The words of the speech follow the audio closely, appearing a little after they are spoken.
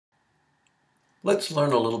Let's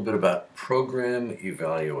learn a little bit about program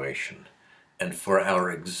evaluation. And for our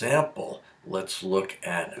example, let's look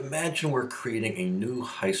at, imagine we're creating a new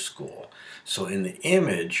high school. So in the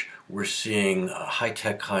image, we're seeing a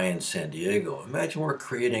high-tech high in San Diego. Imagine we're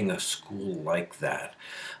creating a school like that.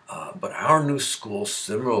 But our new school,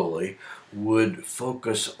 similarly, would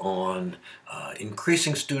focus on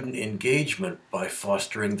increasing student engagement by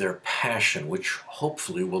fostering their passion, which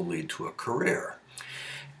hopefully will lead to a career.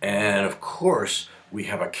 And of course, we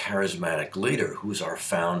have a charismatic leader who's our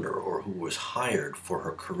founder or who was hired for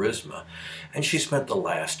her charisma. And she spent the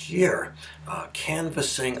last year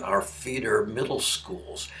canvassing our feeder middle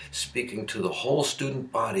schools, speaking to the whole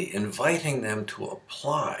student body, inviting them to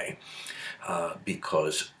apply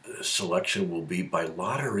because selection will be by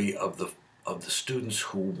lottery of the students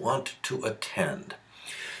who want to attend.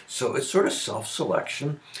 So it's sort of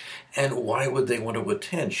self-selection. And why would they want to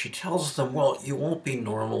attend? She tells them, well, you won't be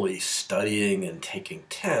normally studying and taking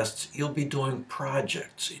tests. You'll be doing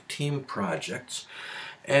projects, team projects,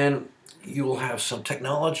 and you will have some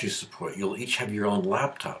technology support. You'll each have your own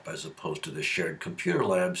laptop as opposed to the shared computer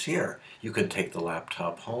labs here. You can take the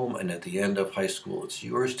laptop home, and at the end of high school, it's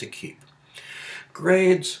yours to keep.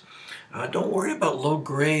 Grades, don't worry about low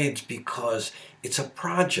grades because it's a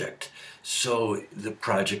project. So the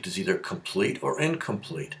project is either complete or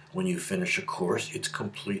incomplete. When you finish a course, it's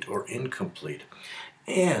complete or incomplete.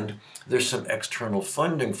 And there's some external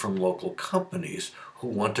funding from local companies who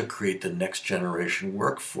want to create the next generation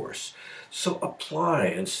workforce. So apply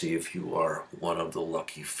and see if you are one of the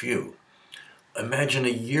lucky few. Imagine a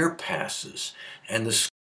year passes and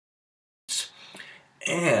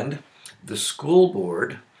the school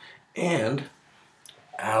board and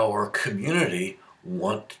our community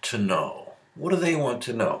want to know. What do they want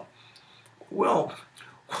to know? Well,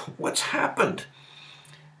 what's happened?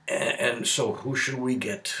 And so who should we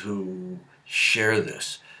get to share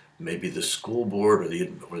this? Maybe the school board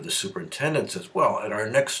or the superintendent says, well, at our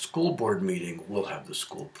next school board meeting, we'll have the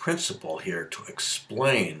school principal here to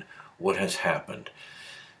explain what has happened.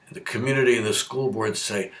 And the community and the school board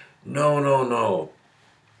say, no, no, no.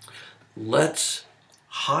 Let's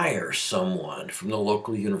hire someone from the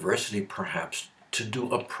local university, perhaps, to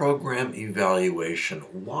do a program evaluation.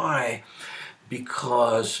 Why?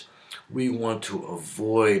 Because we want to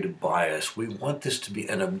avoid bias. We want this to be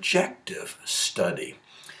an objective study.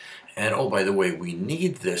 And oh, by the way, we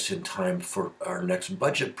need this in time for our next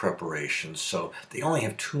budget preparation, so they only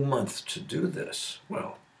have 2 months to do this.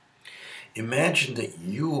 Well, imagine that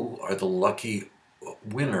you are the lucky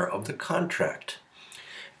winner of the contract.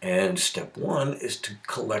 And step one is to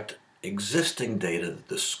collect existing data that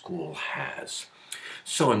the school has.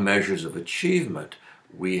 So in measures of achievement,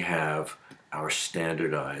 we have our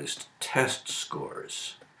standardized test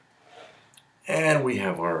scores. And we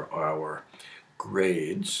have our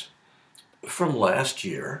grades from last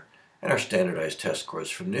year, and our standardized test scores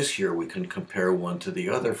from this year. We can compare one to the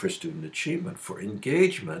other for student achievement. For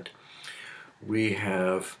engagement, we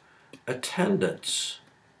have attendance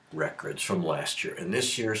records from last year. And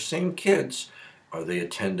this year, same kids. Are they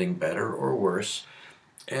attending better or worse?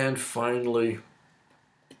 And finally,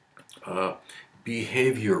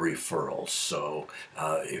 behavior referrals. So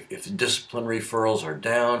if discipline referrals are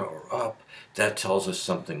down or up, that tells us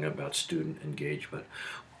something about student engagement.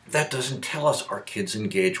 That doesn't tell us our kids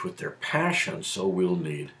engage with their passion, so we'll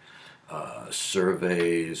need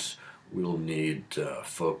surveys, we'll need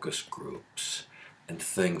focus groups, and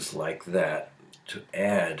things like that to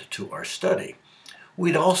add to our study.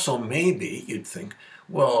 We'd also maybe, you'd think,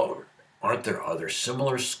 well, aren't there other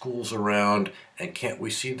similar schools around, and can't we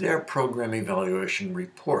see their program evaluation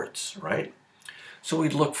reports, right? So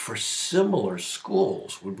we'd look for similar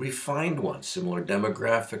schools. Would we find one? Similar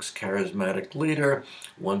demographics, charismatic leader,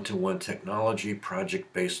 one-to-one technology,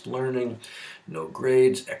 project-based learning, no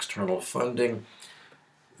grades, external funding.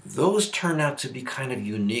 Those turn out to be kind of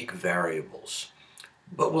unique variables.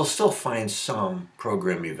 But we'll still find some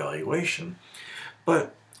program evaluation.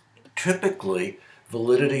 But typically,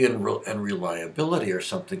 validity and reliability are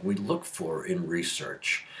something we look for in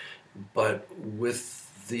research. But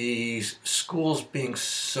with these schools being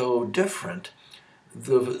so different,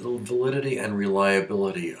 the validity and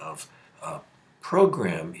reliability of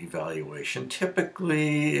program evaluation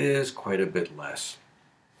typically is quite a bit less.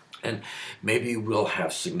 And maybe we'll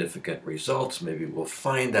have significant results, maybe we'll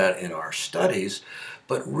find that in our studies,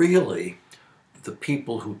 but really the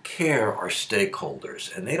people who care are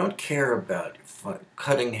stakeholders, and they don't care about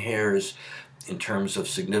cutting hairs in terms of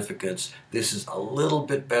significance. This is a little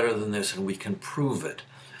bit better than this and we can prove it.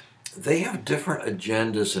 They have different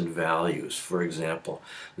agendas and values. For example,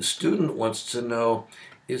 the student wants to know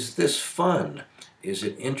Is this fun? Is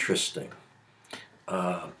it interesting?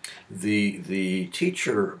 The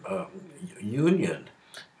teacher union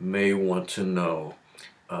may want to know,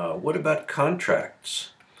 what about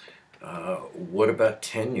contracts? What about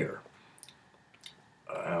tenure?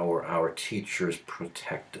 Our teachers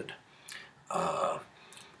protected?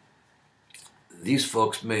 These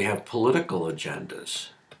folks may have political agendas.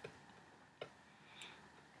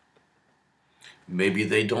 Maybe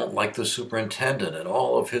they don't like the superintendent and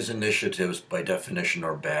all of his initiatives by definition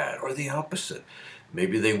are bad, or the opposite.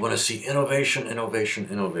 Maybe they want to see innovation, innovation,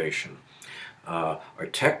 innovation. Our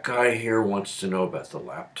tech guy here wants to know about the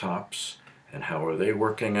laptops and how are they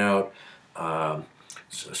working out.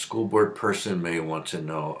 So a school board person may want to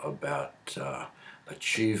know about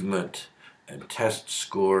achievement and test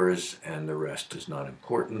scores, and the rest is not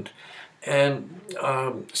important. And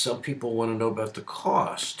some people want to know about the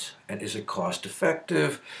cost, and is it cost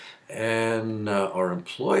effective? And our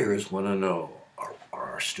employers want to know, are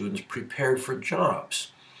our students prepared for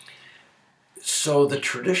jobs? So the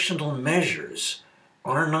traditional measures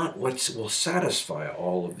are not what will satisfy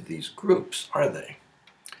all of these groups, are they?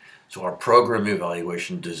 So our program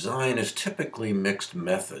evaluation design is typically mixed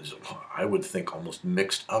methods. I would think almost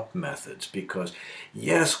mixed up methods, because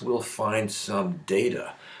yes, we'll find some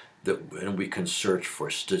data and we can search for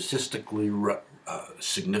statistically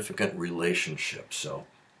significant relationships. So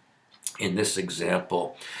in this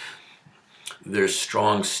example, there's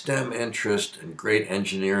strong STEM interest and great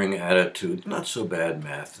engineering attitude, not so bad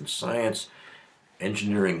math and science.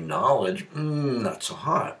 Engineering knowledge, not so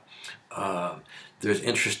hot. There's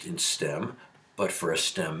interest in STEM, but for a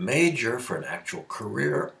STEM major, for an actual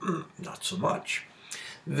career, not so much.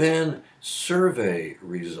 Then survey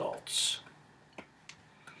results.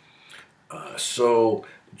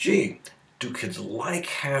 Do kids like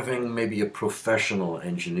having maybe a professional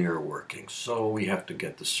engineer working? So we have to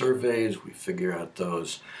get the surveys, we figure out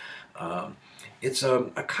those. It's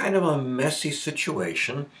a kind of a messy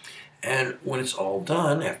situation. And when it's all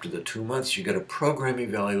done, after the 2 months, you get a program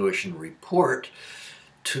evaluation report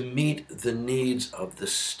to meet the needs of the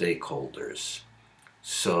stakeholders.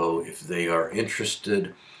 So if they are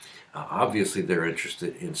interested, obviously they're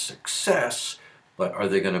interested in success, but are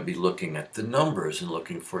they going to be looking at the numbers and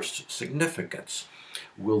looking for significance?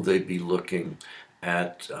 Will they be looking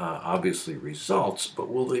at, obviously, results, but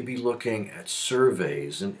will they be looking at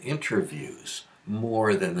surveys and interviews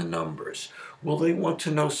more than the numbers? Will they want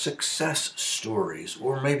to know success stories,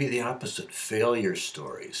 or maybe the opposite, failure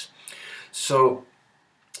stories? So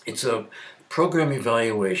program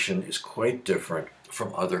evaluation is quite different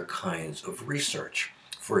from other kinds of research.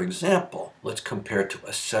 For example, let's compare to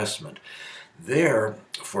assessment. There,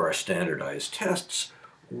 for our standardized tests,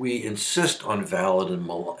 we insist on valid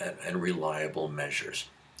and reliable measures.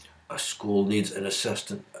 A school needs an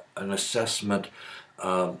assessment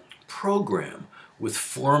program with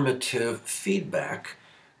formative feedback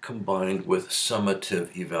combined with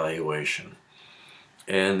summative evaluation.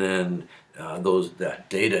 And then that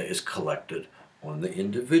data is collected on the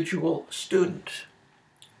individual student.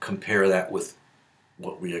 Compare that with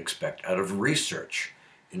what we expect out of research.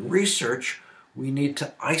 In research, we need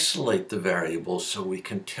to isolate the variables so we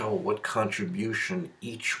can tell what contribution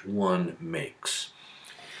each one makes.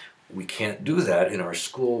 We can't do that in our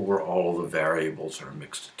school where all of the variables are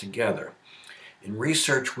mixed together. In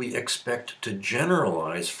research, we expect to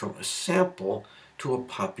generalize from a sample to a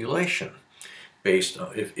population based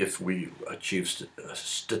on if we achieve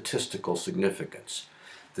statistical significance.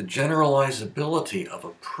 The generalizability of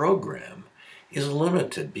a program is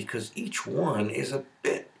limited because each one is a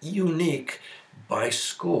bit unique by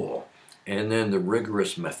school. And then the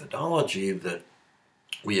rigorous methodology that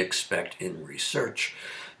we expect in research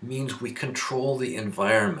means we control the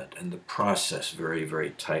environment and the process very, very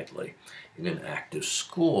tightly. In an active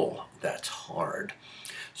school, that's hard.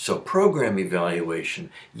 So program evaluation,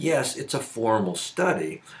 yes, it's a formal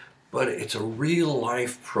study, but it's a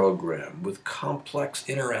real-life program with complex,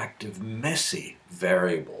 interactive, messy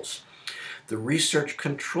variables. The research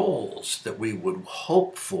controls that we would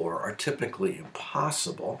hope for are typically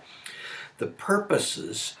impossible. The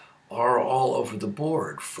purposes are all over the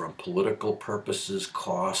board, from political purposes,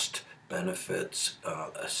 cost, benefits,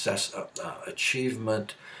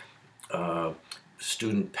 achievement,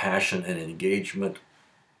 student passion and engagement.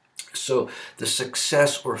 So the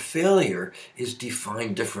success or failure is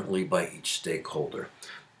defined differently by each stakeholder.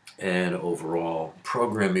 And overall,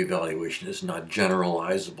 program evaluation is not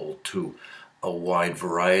generalizable to a wide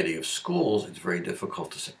variety of schools. It's very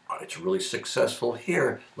difficult to say, oh, it's really successful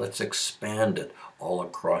here, let's expand it all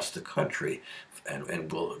across the country,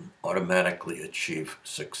 and we'll automatically achieve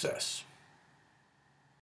success.